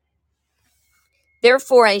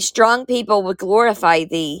 Therefore, a strong people will glorify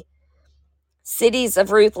thee. Cities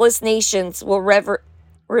of ruthless nations will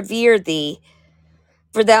revere thee.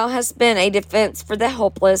 For thou hast been a defense for the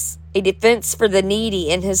helpless, a defense for the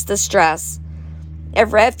needy in his distress, a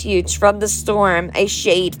refuge from the storm, a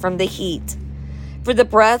shade from the heat. For the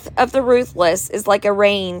breath of the ruthless is like a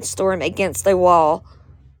rainstorm against a wall.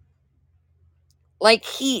 Like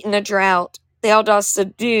heat in a drought, thou dost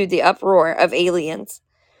subdue the uproar of aliens.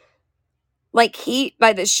 Like heat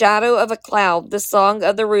by the shadow of a cloud, the song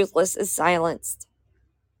of the ruthless is silenced.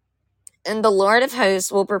 And the Lord of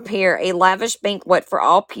hosts will prepare a lavish banquet for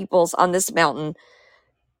all peoples on this mountain,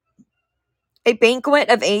 a banquet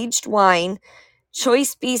of aged wine,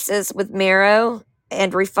 choice pieces with marrow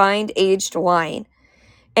and refined aged wine.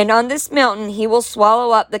 And on this mountain he will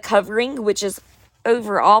swallow up the covering which is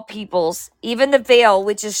over all peoples, even the veil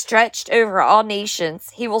which is stretched over all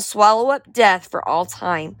nations. He will swallow up death for all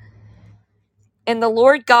time. And the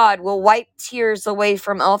Lord God will wipe tears away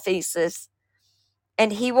from all faces,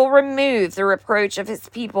 and he will remove the reproach of his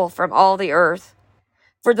people from all the earth.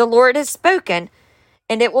 For the Lord has spoken,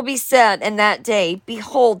 and it will be said in that day,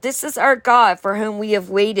 Behold, this is our God for whom we have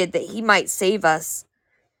waited, that he might save us.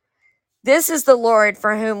 This is the Lord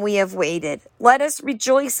for whom we have waited. Let us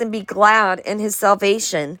rejoice and be glad in his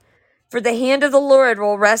salvation. For the hand of the Lord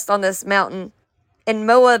will rest on this mountain, and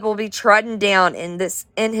Moab will be trodden down in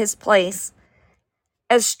his place,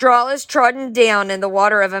 as straw is trodden down in the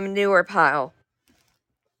water of a manure pile.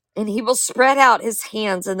 And he will spread out his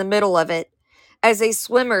hands in the middle of it, as a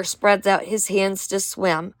swimmer spreads out his hands to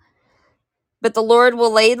swim. But the Lord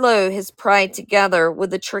will lay low his pride together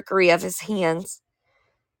with the trickery of his hands.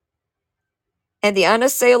 And the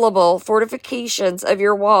unassailable fortifications of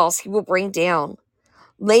your walls he will bring down,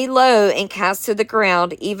 lay low and cast to the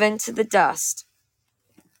ground, even to the dust.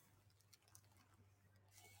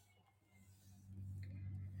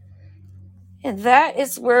 And that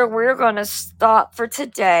is where we're going to stop for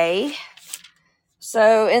today.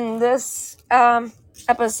 So in this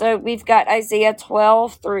episode, we've got Isaiah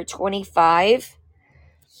 12 through 25.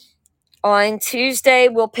 On Tuesday,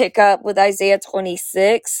 we'll pick up with Isaiah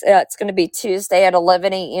 26. It's going to be Tuesday at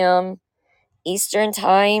 11 a.m. Eastern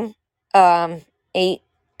Time, 8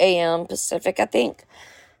 a.m. Pacific, I think.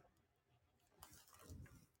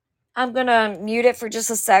 I'm going to mute it for just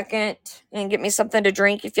a second and get me something to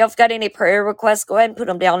drink. If y'all have got any prayer requests, go ahead and put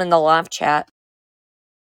them down in the live chat.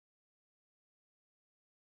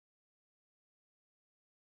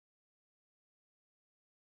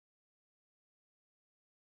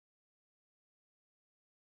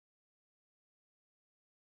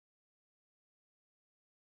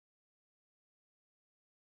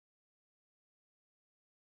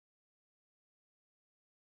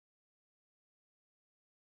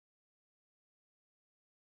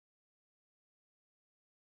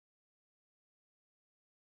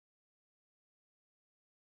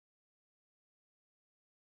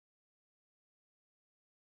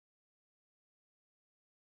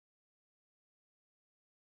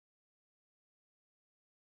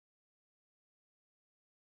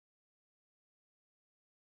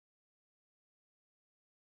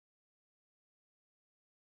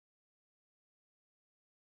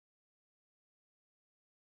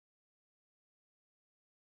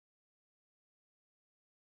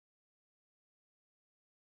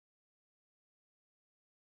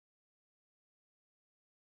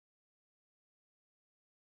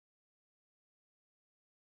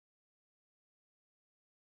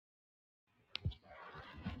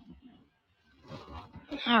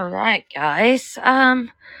 All right, guys.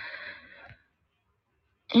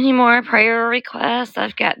 Any more prayer requests?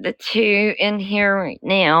 I've got the 2 in here right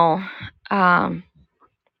now. I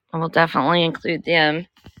will definitely include them.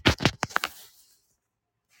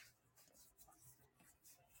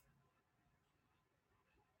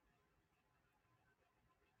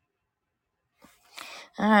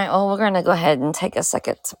 All right, well, we're going to go ahead and take a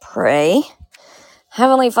second to pray.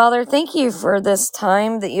 Heavenly Father, thank you for this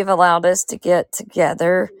time that you've allowed us to get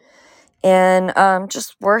together and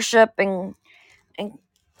just worship and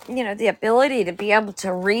the ability to be able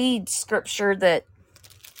to read scripture that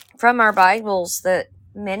from our Bibles that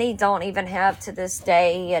many don't even have to this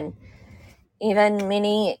day, and even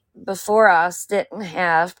many before us didn't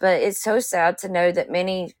have. But it's so sad to know that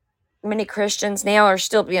many Christians now are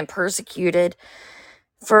still being persecuted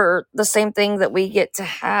for the same thing that we get to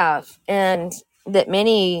have, and that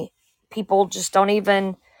many people just don't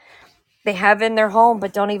even, they have in their home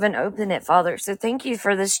but don't even open it, Father. So thank you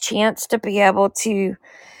for this chance to be able to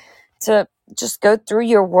just go through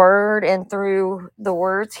your word and through the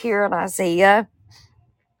words here in Isaiah.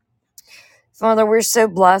 Father, we're so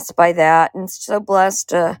blessed by that, and so blessed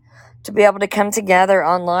to be able to come together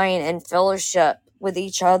online and fellowship with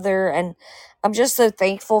each other. And I'm just so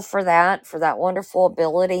thankful for that wonderful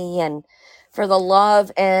ability, and for the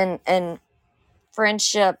love and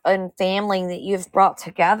friendship and family that you've brought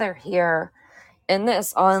together here in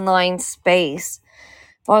this online space.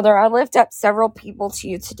 Father, I lift up several people to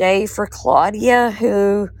you today. For Claudia,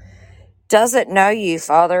 who doesn't know you,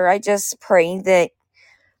 Father, I just pray that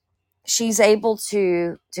she's able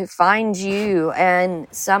to find you, and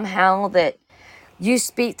somehow that you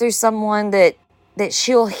speak through someone that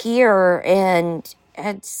she'll hear and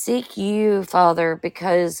seek you, Father,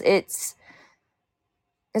 because it's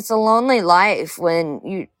a lonely life when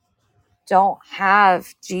you don't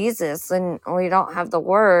have Jesus and we don't have the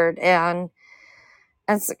word. And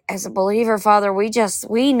as a believer, Father,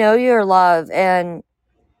 we know your love and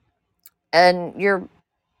your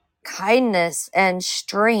kindness and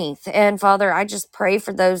strength. And Father, I just pray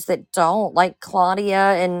for those that don't, like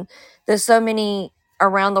Claudia, and there's so many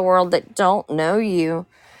around the world that don't know you.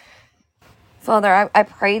 Father, I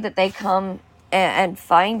pray that they come and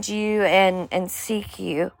find you and seek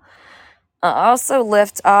you. I also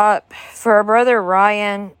lift up for our brother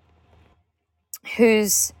Ryan,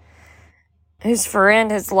 whose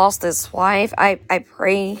friend has lost his wife. I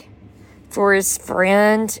pray for his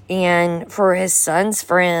friend and for his son's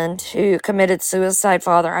friend who committed suicide,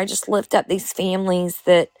 Father. I just lift up these families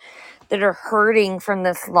that are hurting from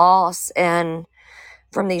this loss and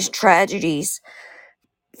from these tragedies.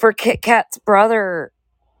 For Kit Kat's brother,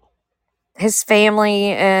 his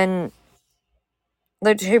family, and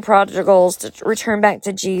the 2 prodigals to return back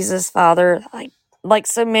to Jesus, Father. Like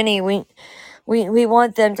so many, we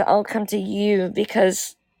want them to all come to you,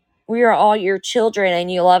 because we are all your children and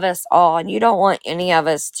you love us all, and you don't want any of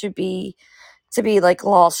us to be like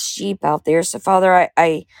lost sheep out there. So Father,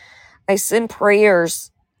 I send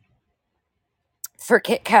prayers for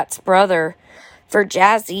Kit Kat's brother, for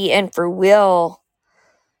Jazzy, and for Will.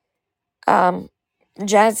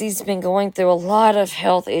 Jazzy's been going through a lot of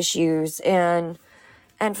health issues, and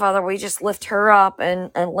Father, we just lift her up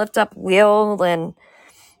and lift up Will, and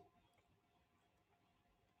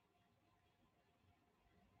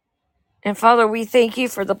Father, we thank you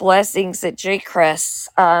for the blessings that Jay Cress,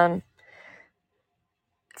 for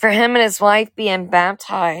him and his wife being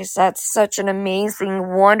baptized. That's such an amazing,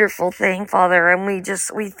 wonderful thing, Father. And we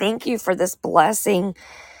thank you for this blessing.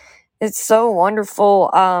 It's so wonderful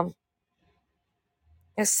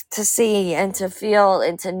to see and to feel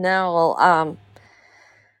and to know.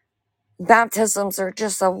 Baptisms are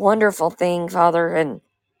just a wonderful thing, Father. And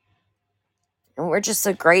we're just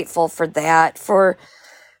so grateful for that. For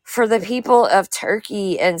the people of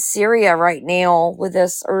Turkey and Syria right now with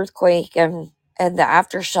this earthquake and the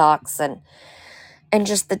aftershocks and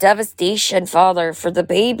just the devastation, Father, for the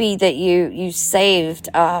baby that you saved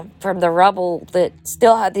from the rubble that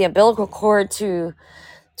still had the umbilical cord to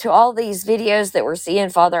all these videos that we're seeing,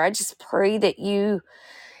 Father. I just pray that you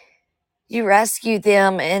rescue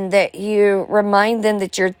them, and that you remind them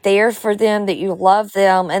that you're there for them, that you love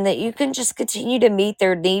them, and that you can just continue to meet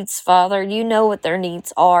their needs, Father. You know what their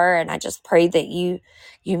needs are, and I just pray that you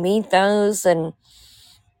meet those. And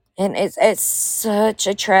it's such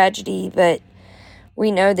a tragedy, but we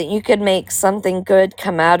know that you could make something good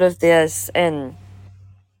come out of this. And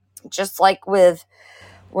just like with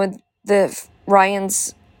the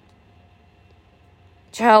Ryan's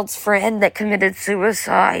child's friend that committed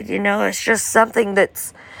suicide, it's just something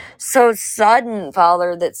that's so sudden,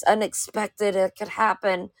 Father, that's unexpected. It could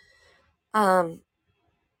happen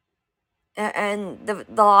and the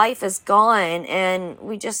life is gone, and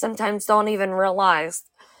we just sometimes don't even realize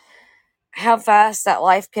how fast that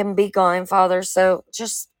life can be gone, Father. So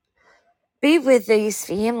just be with these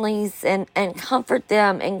families and comfort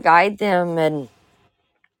them and guide them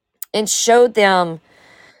and show them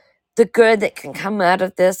the good that can come out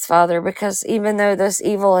of this, Father, because even though this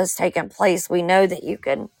evil has taken place, we know that you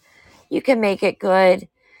can make it good.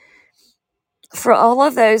 For all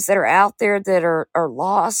of those that are out there that are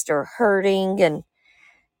lost or hurting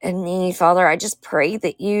and need, Father, I just pray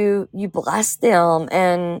that you bless them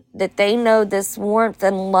and that they know this warmth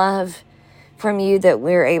and love from you that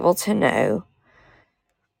we're able to know.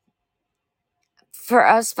 For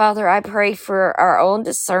us, Father, I pray for our own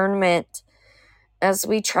discernment as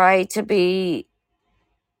we try to be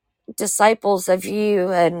disciples of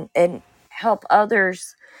you and help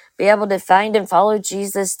others be able to find and follow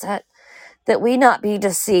Jesus, that we not be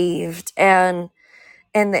deceived and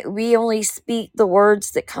that we only speak the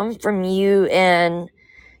words that come from you and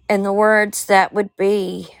the words that would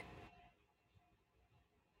be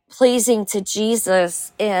pleasing to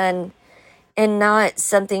Jesus and not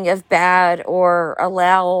something of bad or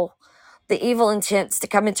allow the evil intents to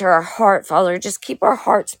come into our heart, Father. Just keep our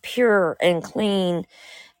hearts pure and clean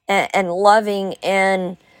and loving,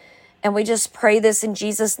 and we just pray this in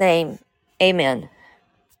Jesus' name. Amen.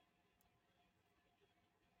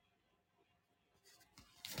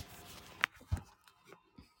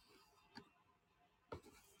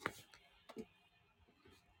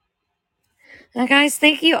 Now, guys,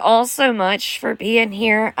 thank you all so much for being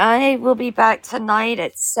here. I will be back tonight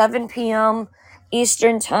at 7 p.m.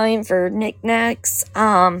 Eastern time for knickknacks.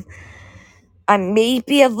 I may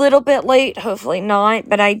be a little bit late, hopefully not,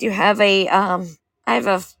 but I do have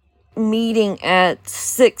a meeting at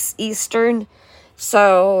 6 Eastern.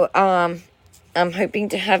 So, I'm hoping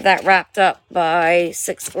to have that wrapped up by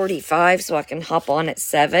 6:45 so I can hop on at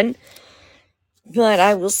 7. But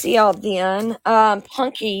I will see y'all then.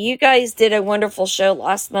 Punky, you guys did a wonderful show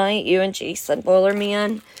last night, you and Jason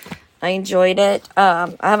Boilerman. I enjoyed it.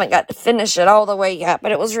 I haven't got to finish it all the way yet,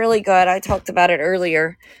 but it was really good. I talked about it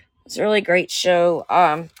earlier. It was a really great show.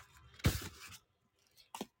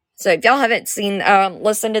 So if y'all haven't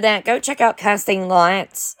listened to that, go check out Casting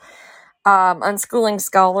Lights, Unschooling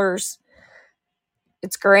Scholars.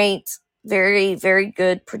 It's great. Very, very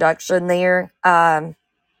good production there.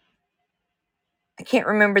 I can't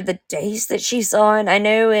remember the days that she's on. I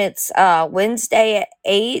know it's Wednesday at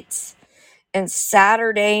 8 and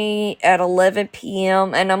Saturday at 11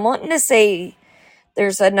 p.m. And I'm wanting to say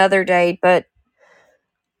there's another day, but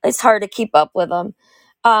it's hard to keep up with them.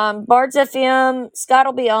 Bards FM, Scott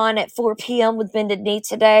will be on at 4 p.m. with Bended Knee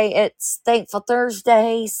today. It's Thankful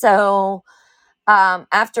Thursday, so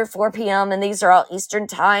after 4 p.m., and these are all Eastern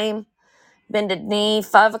time. Bended Knee,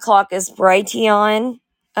 5 o'clock is Brighteon.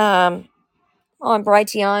 On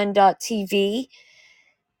brighteon.tv,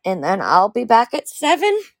 and then I'll be back at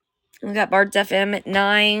 7. We got Bards FM at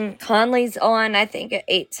 9. Conley's on, I think, at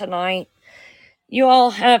 8 tonight. You all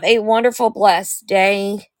have a wonderful, blessed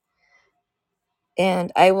day,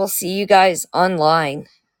 and I will see you guys online.